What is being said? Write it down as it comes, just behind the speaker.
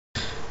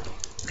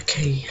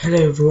Okay,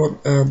 hello everyone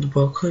and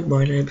welcome.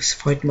 My name is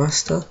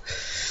Fightmaster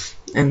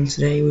and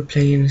today we're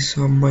playing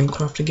some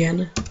Minecraft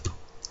again,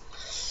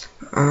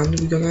 and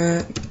we're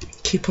gonna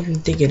keep on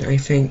digging, I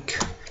think,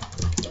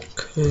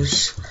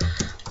 because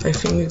I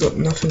think we've got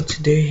nothing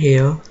to do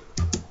here.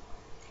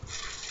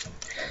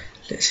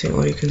 Let's see.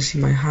 Oh, you can see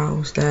my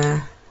house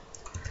there,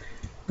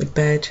 the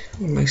bed,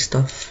 all my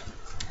stuff.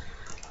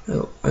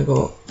 Oh, I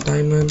got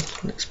diamond.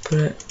 Let's put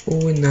it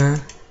all in there.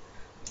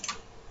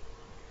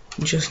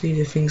 Just leave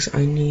the things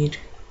I need.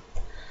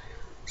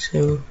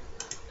 So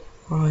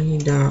I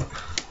need that.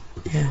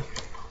 Yeah,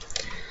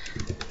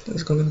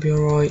 that's gonna be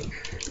alright.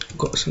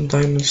 Got some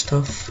diamond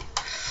stuff.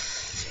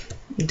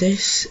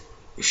 This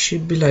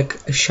should be like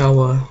a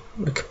shower,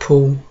 like a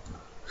pool.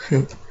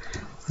 I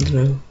don't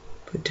know,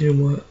 but it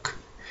didn't work.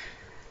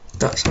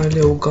 That's my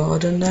little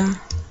garden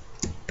there.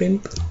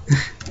 Bimp.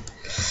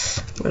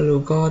 My little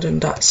garden.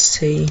 That's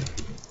sea.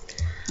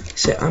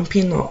 So I'm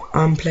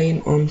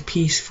playing on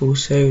peaceful,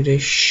 so there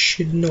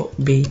should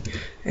not be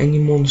any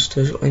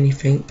monsters or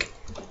anything.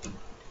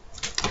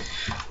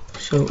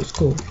 So it's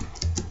cool.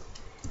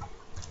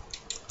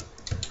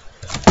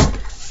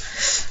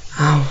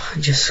 Ow, I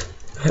just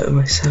hurt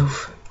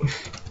myself.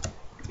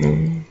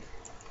 I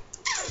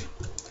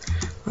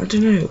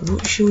don't know,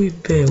 what should we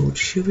build?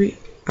 Should we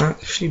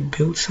actually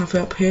build something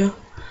up here?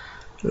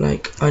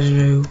 Like, I don't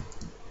know,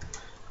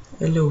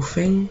 a little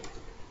thing?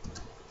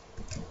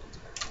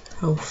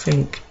 I'll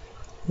think.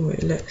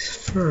 Wait, let's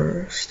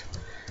first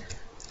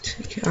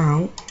take it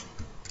out.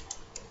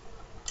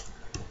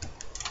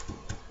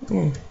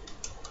 Oh.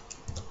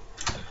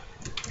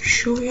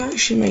 Should we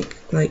actually make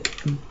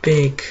like a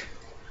big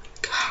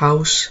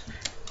house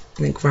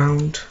in the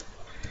ground?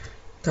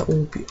 That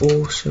would be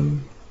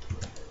awesome.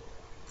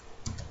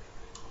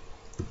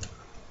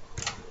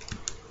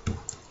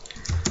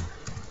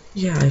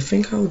 Yeah, I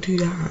think I'll do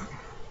that.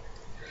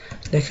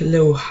 Like a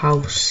little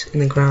house in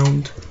the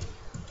ground.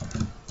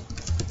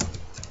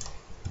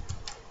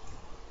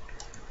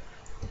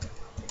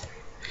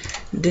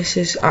 This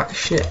is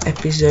actually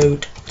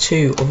episode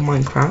 2 of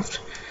Minecraft.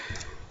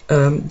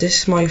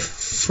 This is my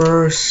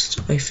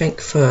first, I think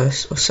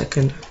first or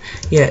second.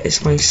 Yeah,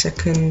 it's my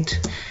second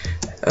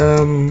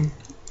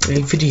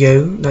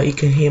video that you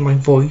can hear my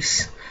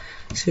voice.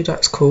 So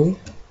that's cool.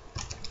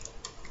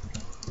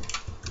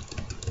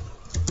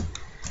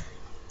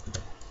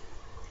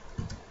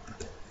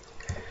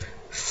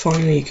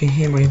 Finally you can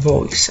hear my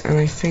voice, and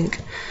I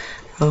think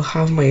I'll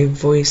have my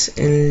voice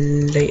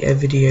in later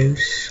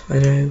videos, I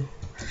don't know.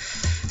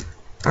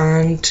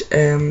 And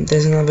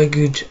there's another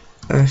good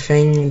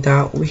thing,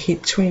 that we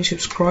hit 20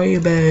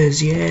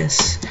 subscribers.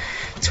 Yes,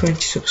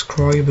 20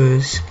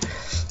 subscribers.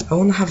 I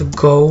want to have a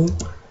goal,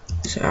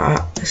 so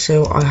I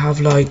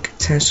have like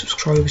 10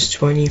 subscribers,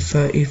 20,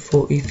 30,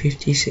 40,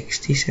 50,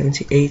 60,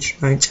 70, 80,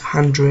 90,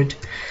 100.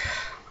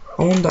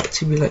 I want that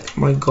to be like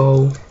my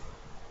goal.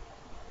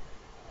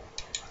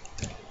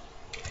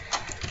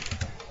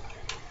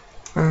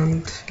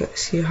 And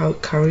let's see how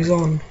it carries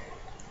on.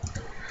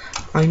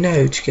 I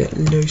know to get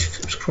loads of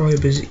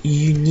subscribers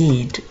you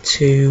need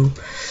to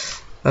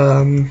do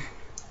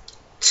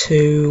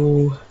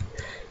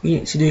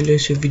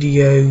loads of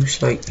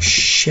videos, like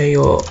share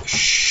your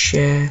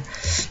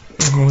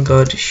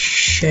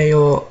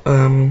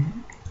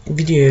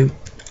video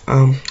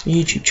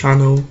YouTube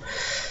channel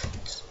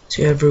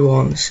to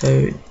everyone,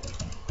 so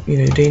you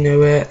know they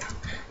know it,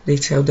 they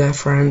tell their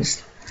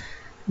friends,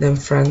 then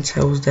friend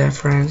tells their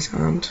friends,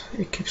 and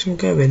it keeps on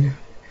going.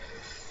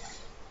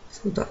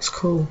 So that's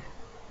cool.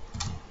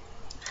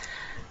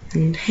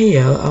 And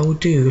here I will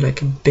do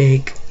like a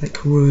big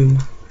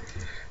room,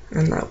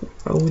 and I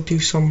will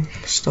do some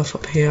stuff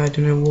up here. I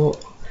don't know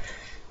what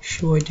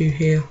should I do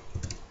here.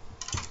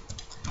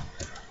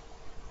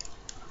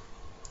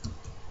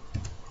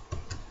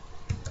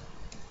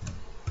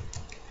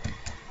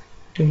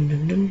 Dum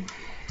dum dum.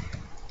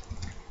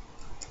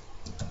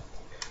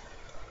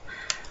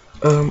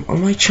 On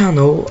my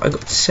channel, I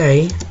got to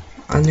say,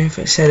 I don't know if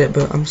I said it,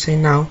 but I'm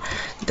saying now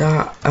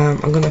that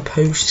I'm gonna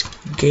post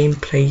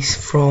gameplays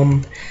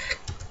from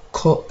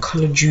Call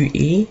of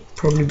Duty,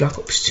 probably Black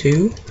Ops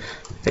 2,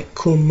 like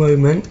cool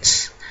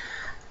moments,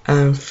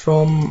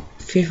 from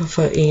FIFA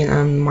 13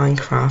 and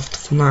Minecraft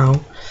for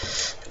now,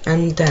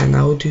 and then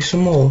I will do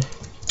some more.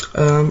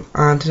 And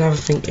another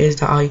thing is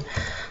that I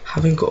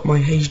haven't got my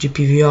HD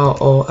PVR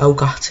or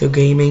Elgato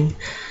Gaming,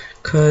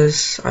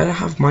 because I don't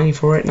have money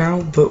for it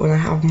now, but when I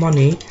have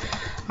money,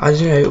 I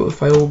don't know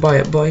if I will buy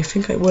it, but I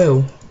think I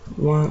will.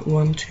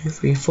 1, 2,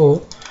 3,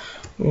 4.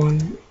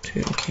 1,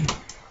 2, okay.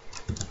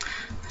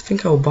 I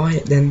think I'll buy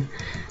it then.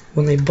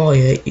 When I buy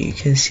it, you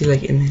can see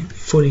like in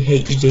fully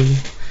HD,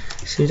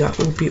 so that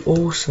will be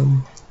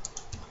awesome.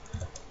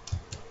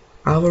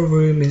 Our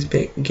room is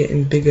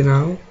getting bigger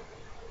now.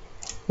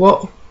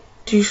 What?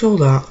 Do you saw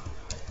that?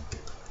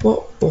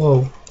 What?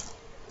 Whoa.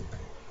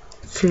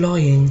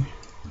 Flying.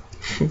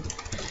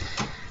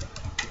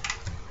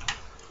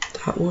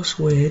 That was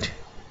weird.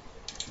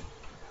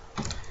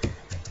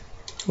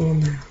 Oh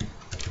no.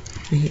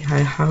 I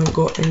haven't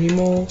got any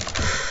more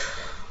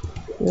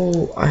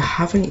Oh, I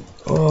haven't.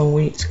 Oh,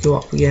 we need to go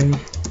up again.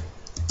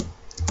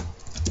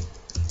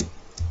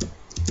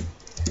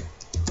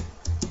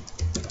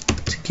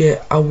 To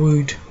get our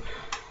wood.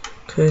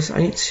 Because I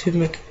need to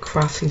make a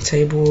crafting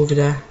table over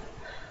there.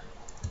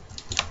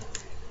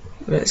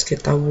 Let's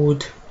get that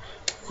wood.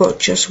 I've got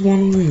just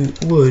one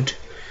wood.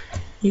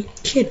 You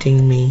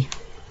kidding me?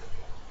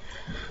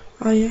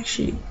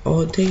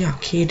 Oh, they are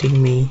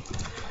kidding me.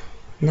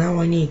 Now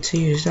I need to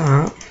use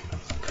that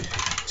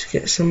to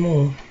get some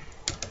more.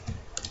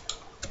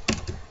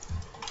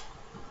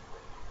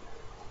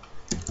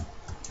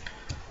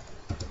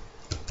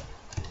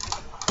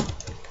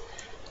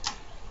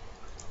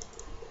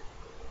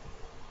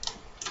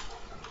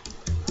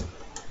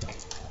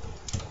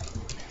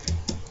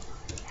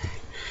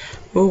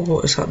 Oh,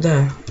 what is up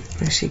there?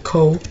 I see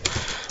coal.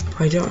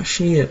 I don't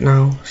actually need it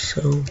now,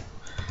 so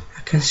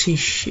I can see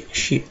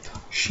sheep.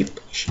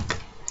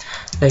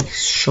 Like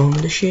Shaun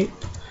the Sheep.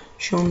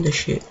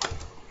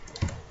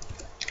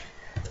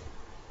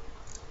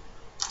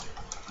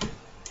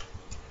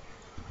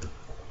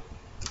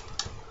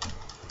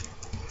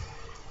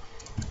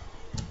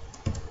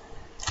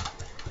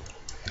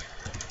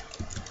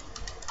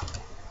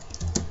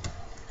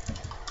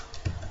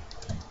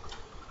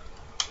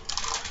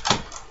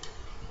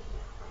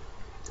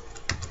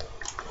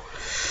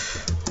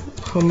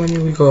 How many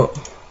we got?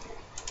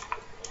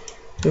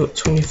 We got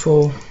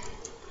 24.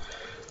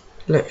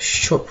 Let's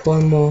chop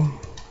one more.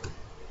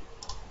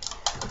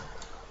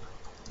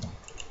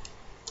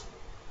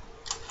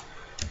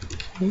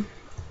 Okay.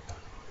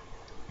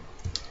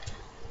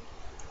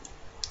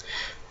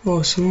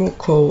 Oh, some more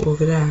coal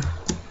over there.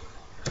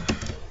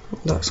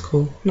 That's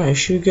cool. No,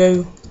 should we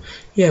go?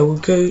 Yeah, we'll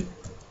go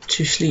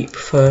to sleep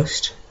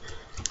first.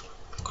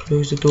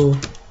 Close the door.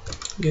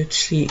 Go to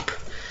sleep.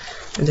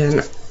 And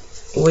then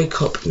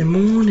wake up in the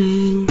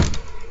morning.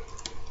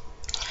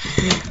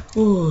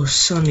 Oh,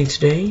 sunny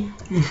today.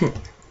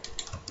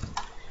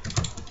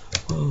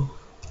 Whoa.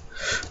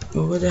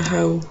 Oh, what the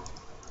hell?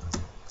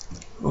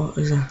 What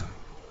is that?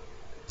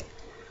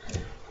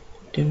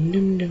 Dum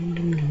dum dum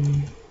dum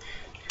dum.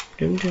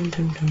 Dum dum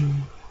dum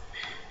dum.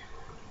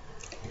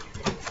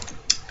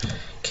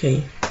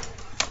 Okay.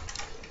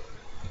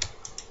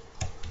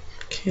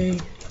 Okay.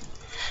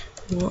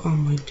 What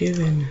am I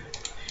doing?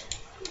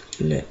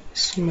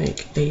 Let's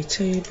make a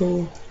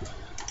table.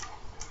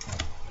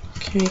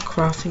 Okay,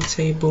 crafting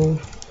table.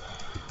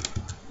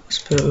 Let's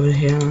put it over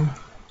here.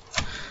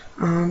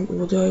 And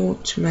what do I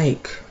want to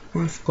make?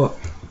 I forgot.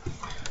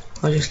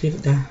 I'll just leave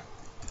it there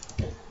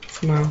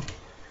for now.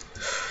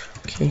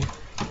 Okay.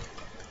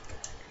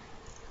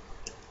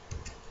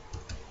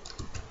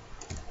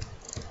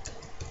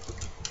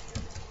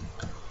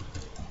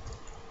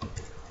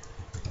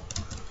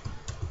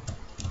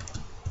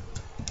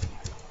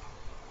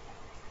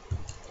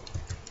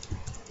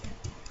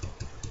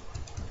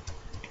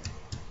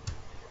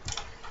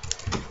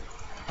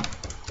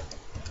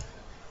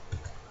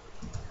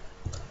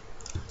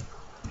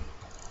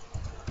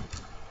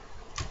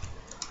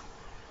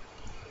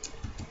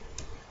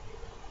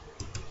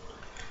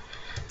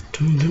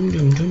 Dum dum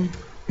dum dum.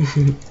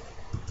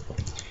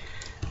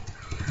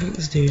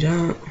 Let's do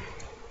that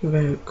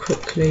very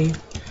quickly.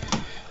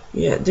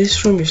 Yeah,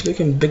 this room is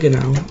looking bigger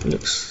now. It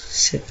looks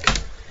sick.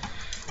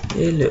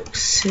 It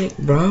looks sick,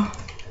 bro.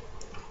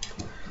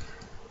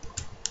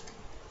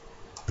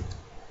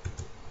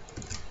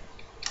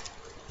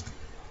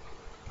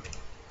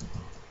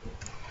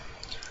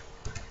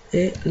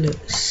 It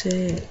looks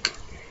sick.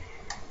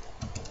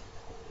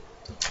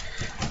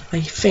 I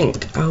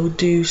think I'll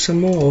do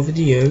some more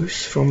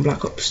videos from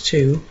Black Ops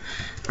 2,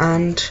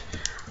 and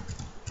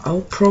I'll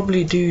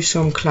probably do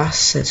some class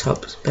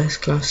setups,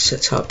 best class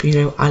setup. You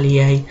know,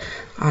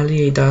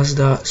 Ali does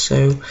that,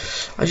 so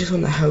I just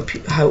want to help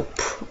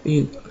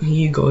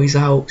you guys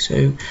out,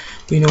 so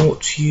you know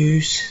what to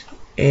use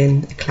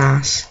in a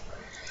class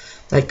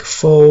like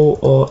FOL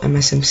or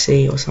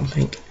MSMC or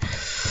something.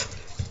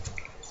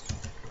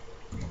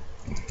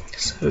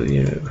 So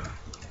you know.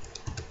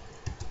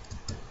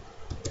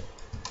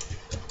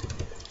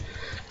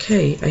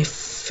 Okay, I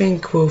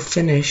think we'll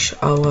finish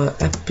our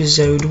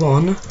episode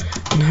 1.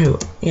 No,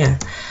 yeah.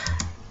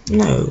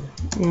 No.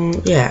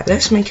 Yeah,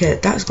 let's make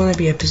it. That's gonna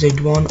be episode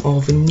 1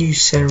 of a new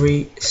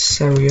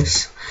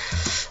series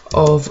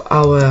of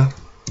our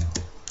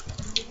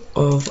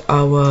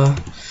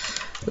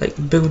like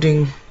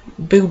building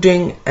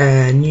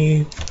a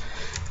new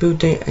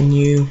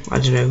I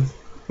don't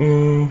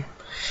know.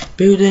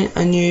 Building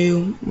a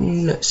new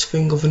let's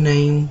think of a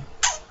name.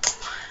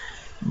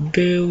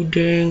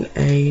 Building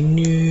a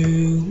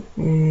new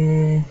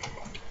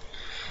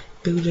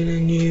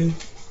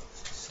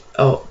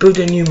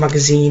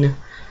magazine.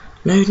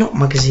 No, not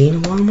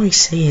magazine. What am I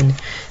saying?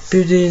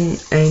 Building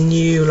a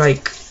new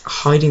like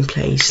hiding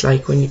place,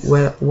 like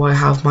where I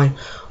have my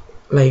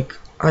like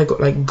I got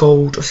like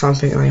gold or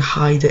something and I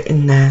hide it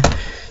in there,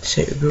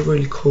 so it would be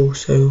really cool.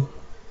 So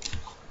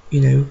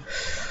you know,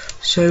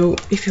 So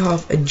if you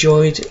have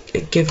enjoyed,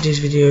 give this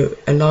video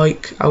a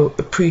like, I would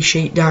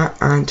appreciate that,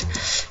 and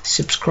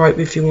subscribe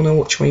if you want to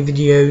watch my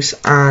videos,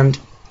 and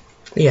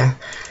yeah,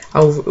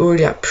 I would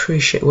really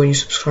appreciate when you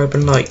subscribe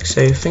and like.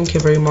 So thank you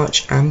very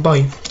much, and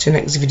bye to the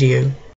next video.